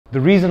The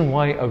reason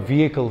why a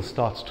vehicle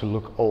starts to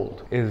look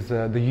old is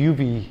the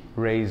UV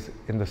rays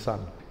in the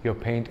sun. Your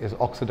paint is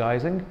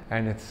oxidizing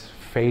and it's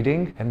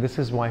fading, and this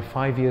is why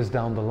 5 years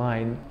down the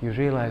line you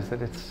realize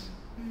that it's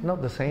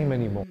not the same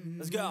anymore.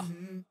 Let's go.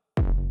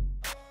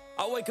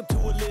 I wake up to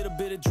a little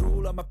bit of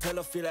drool on my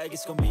pillow, feel like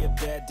it's gonna be a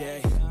bad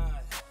day.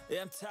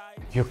 Yeah, I'm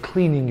tired. You're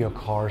cleaning your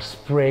car,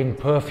 spraying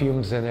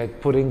perfumes in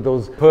it, putting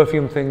those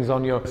perfume things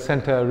on your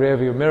center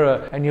rearview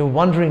mirror, and you're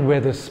wondering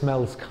where the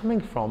smell's coming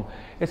from.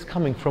 It's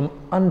coming from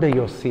under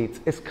your seats.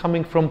 It's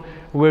coming from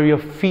where your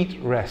feet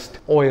rest.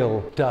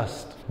 Oil,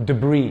 dust,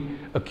 debris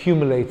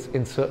accumulates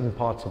in certain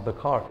parts of the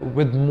car.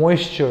 With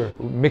moisture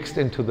mixed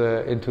into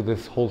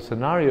this whole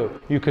scenario,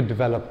 you could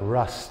develop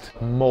rust,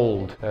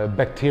 mold,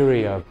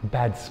 bacteria,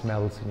 bad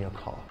smells in your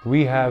car.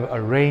 We have a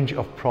range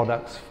of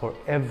products for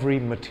every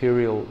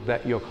material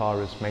that your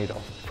car is made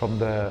of. From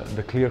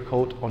the clear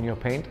coat on your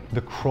paint,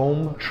 the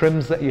chrome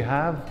trims that you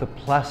have, the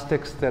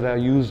plastics that are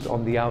used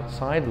on the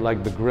outside,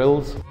 like the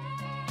grills.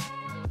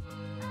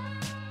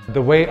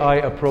 The way I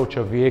approach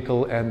a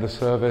vehicle and the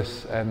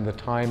service and the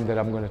time that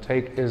I'm going to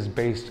take is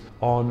based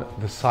on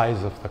the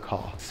size of the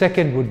car.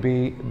 Second would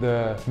be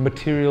the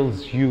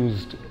materials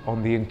used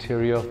on the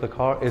interior of the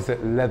car. Is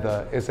it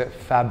leather? Is it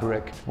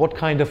fabric? What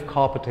kind of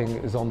carpeting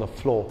is on the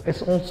floor?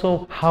 It's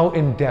also how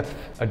in depth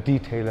a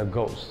detailer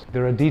goes.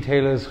 There are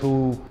detailers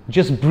who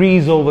just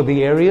breeze over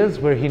the areas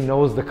where he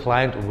knows the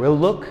client will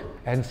look,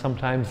 and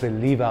sometimes they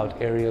leave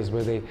out areas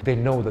where they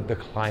know that the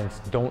clients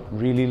don't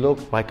really look,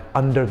 like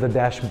under the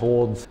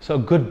dashboards. So a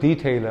good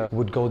detailer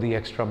would go the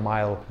extra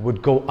mile,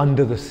 would go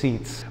under the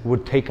seats,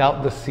 would take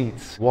out the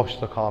seats, wash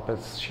the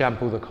carpets,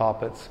 shampoo the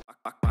carpets.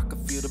 I can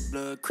feel the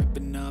blood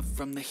creeping up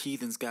from the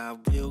heathens.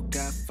 Got will,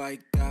 got fight,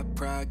 got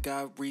pride,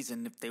 got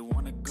reason. If they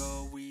wanna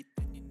go eat,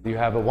 then You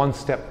have a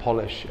one-step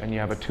polish, and you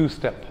have a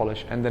two-step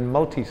polish, and then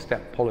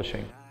multi-step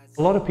polishing.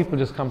 A lot of people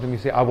just come to me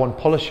and say, I want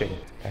polishing.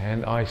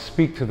 And I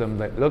speak to them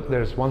that, look,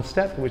 there's one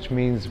step, which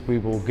means we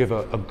will give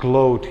a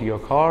glow to your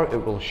car,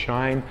 it will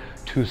shine.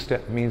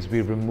 Two-step means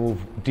we remove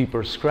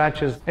deeper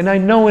scratches. And I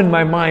know in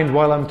my mind,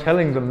 while I'm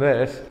telling them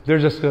this, they're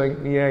just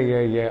going,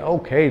 yeah,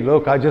 okay,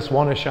 look, I just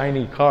want a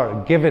shiny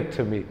car, give it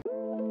to me.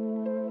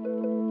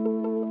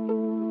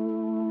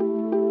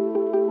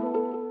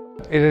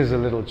 It is a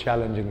little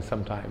challenging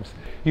sometimes.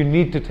 You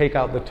need to take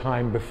out the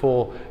time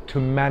before to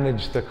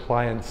manage the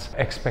client's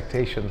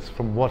expectations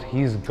from what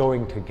he's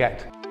going to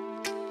get.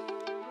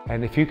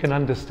 And if you can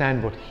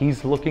understand what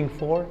he's looking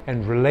for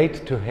and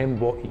relate to him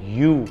what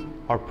you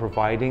are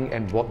providing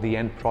and what the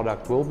end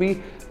product will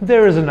be,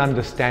 there is an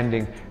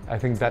understanding. I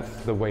think that's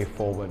the way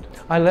forward.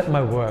 I let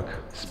my work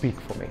speak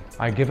for me.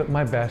 I give it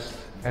my best,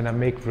 and I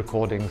make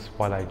recordings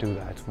while I do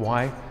that.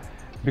 Why?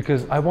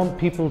 Because I want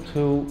people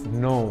to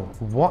know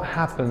what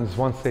happens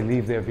once they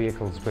leave their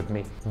vehicles with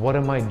me. What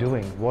am I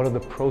doing? What are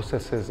the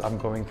processes I'm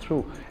going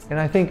through? And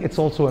I think it's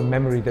also a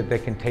memory that they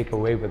can take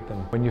away with them.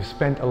 When you've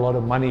spent a lot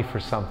of money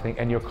for something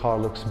and your car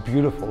looks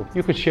beautiful,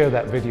 you could share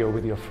that video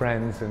with your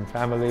friends and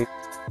family.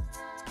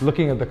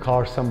 Looking at the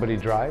car somebody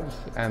drives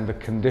and the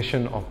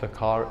condition of the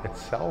car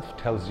itself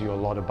tells you a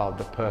lot about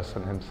the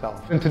person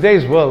himself. In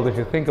today's world, if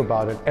you think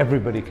about it,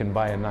 everybody can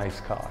buy a nice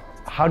car.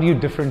 How do you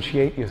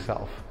differentiate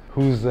yourself?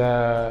 Who's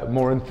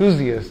more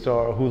enthusiast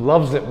or who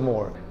loves it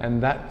more?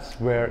 And that's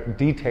where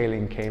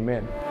detailing came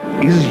in.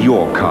 Is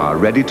your car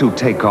ready to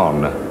take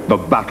on the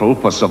battle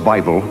for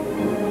survival?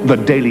 The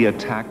daily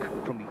attack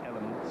from the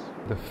elements?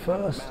 The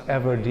first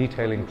ever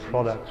detailing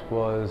product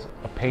was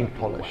a paint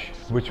polish,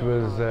 which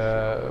was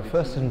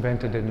first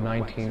invented in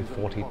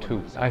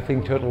 1942. I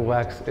think Turtle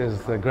Wax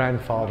is the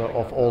grandfather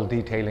of all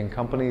detailing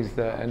companies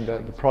and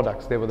the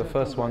products. They were the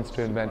first ones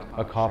to invent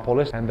a car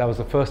polish, and that was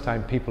the first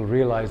time people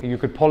realized you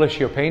could polish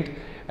your paint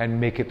and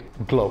make it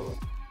glow.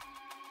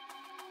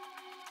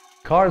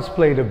 Cars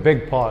played a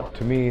big part.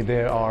 To me,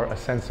 they are a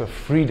sense of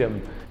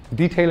freedom.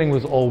 Detailing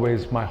was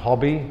always my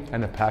hobby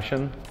and a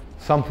passion.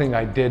 Something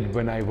I did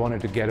when I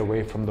wanted to get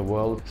away from the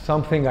world.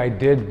 Something I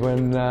did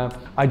when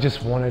I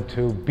just wanted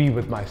to be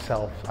with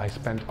myself. I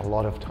spent a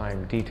lot of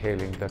time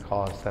detailing the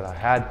cars that I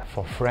had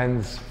for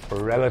friends,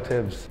 for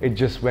relatives. It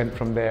just went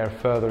from there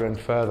further and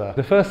further.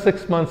 The first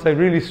 6 months I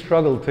really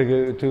struggled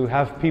to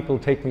have people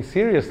take me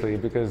seriously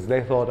because they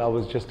thought I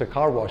was just a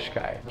car wash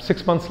guy.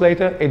 6 months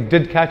later, it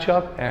did catch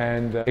up,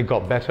 and it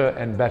got better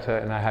and better,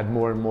 and I had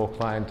more and more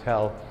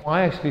clientele.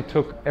 I actually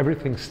took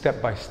everything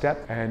step by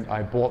step, and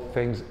I bought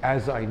things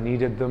as I needed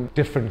them.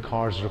 Different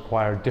cars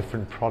require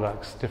different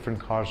products. Different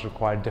cars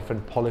require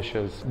different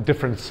polishes,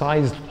 different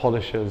sized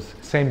polishes.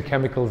 Same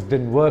chemicals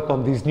didn't work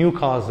on these new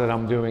cars that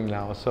I'm doing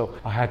now. So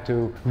I had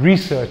to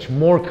research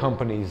more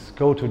companies,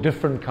 go to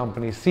different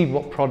companies, see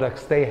what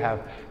products they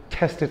have,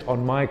 test it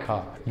on my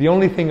car. The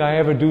only thing I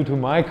ever do to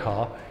my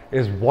car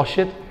is wash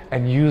it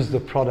and use the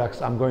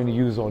products I'm going to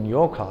use on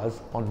your cars,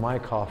 on my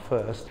car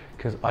first,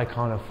 because I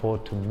can't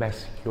afford to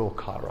mess your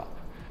car up.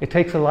 It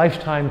takes a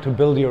lifetime to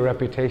build your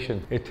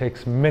reputation. It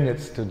takes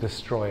minutes to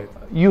destroy it.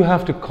 You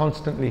have to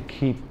constantly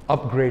keep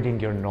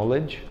upgrading your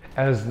knowledge.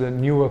 As the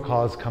newer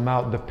cars come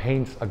out, the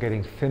paints are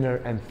getting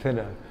thinner and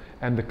thinner.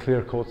 and the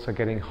clear coats are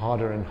getting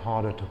harder and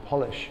harder to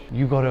polish.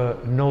 You gotta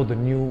know the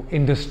new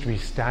industry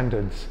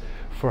standards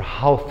for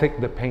how thick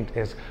the paint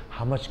is.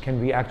 How much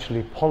can we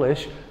actually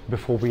polish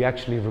before we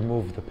actually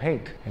remove the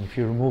paint? And if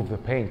you remove the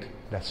paint,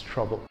 that's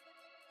trouble.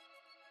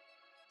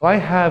 I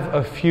have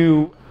a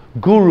few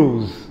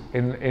gurus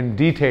in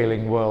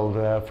detailing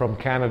world from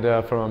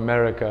Canada, from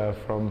America,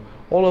 from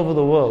all over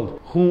the world,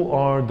 who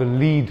are the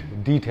lead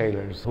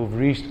detailers who've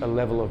reached a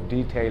level of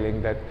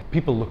detailing that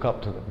people look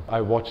up to them.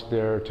 I watch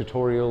their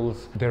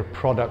tutorials, their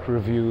product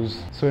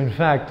reviews. So in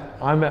fact,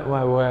 I'm at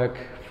my work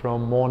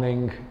from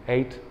morning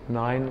 8,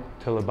 9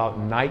 till about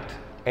night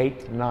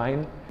 8,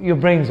 9. Your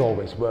brain's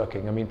always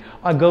working. I mean,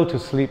 I go to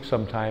sleep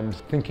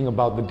sometimes thinking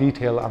about the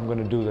detail I'm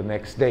going to do the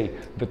next day,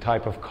 the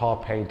type of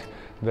car paint,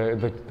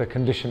 the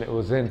condition it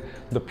was in,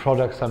 the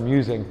products I'm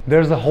using.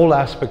 There's a whole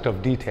aspect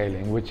of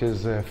detailing which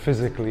is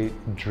physically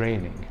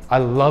draining. I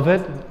love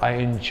it, I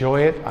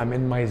enjoy it, I'm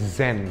in my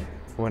zen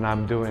when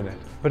I'm doing it.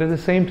 But at the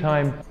same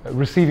time,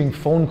 receiving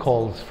phone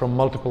calls from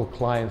multiple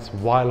clients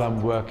while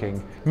I'm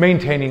working,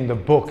 maintaining the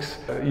books,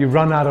 you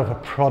run out of a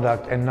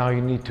product and now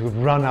you need to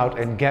run out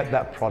and get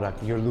that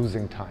product, you're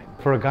losing time.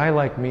 For a guy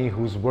like me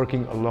who's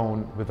working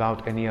alone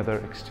without any other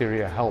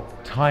exterior help,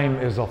 time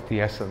is of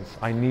the essence.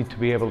 I need to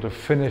be able to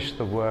finish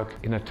the work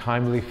in a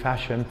timely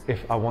fashion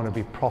if I want to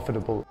be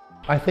profitable.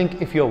 I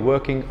think if you're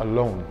working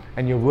alone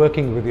and you're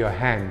working with your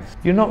hands,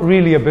 you're not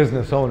really a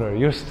business owner,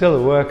 you're still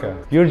a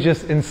worker. You're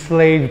just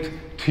enslaved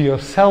to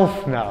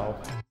yourself now.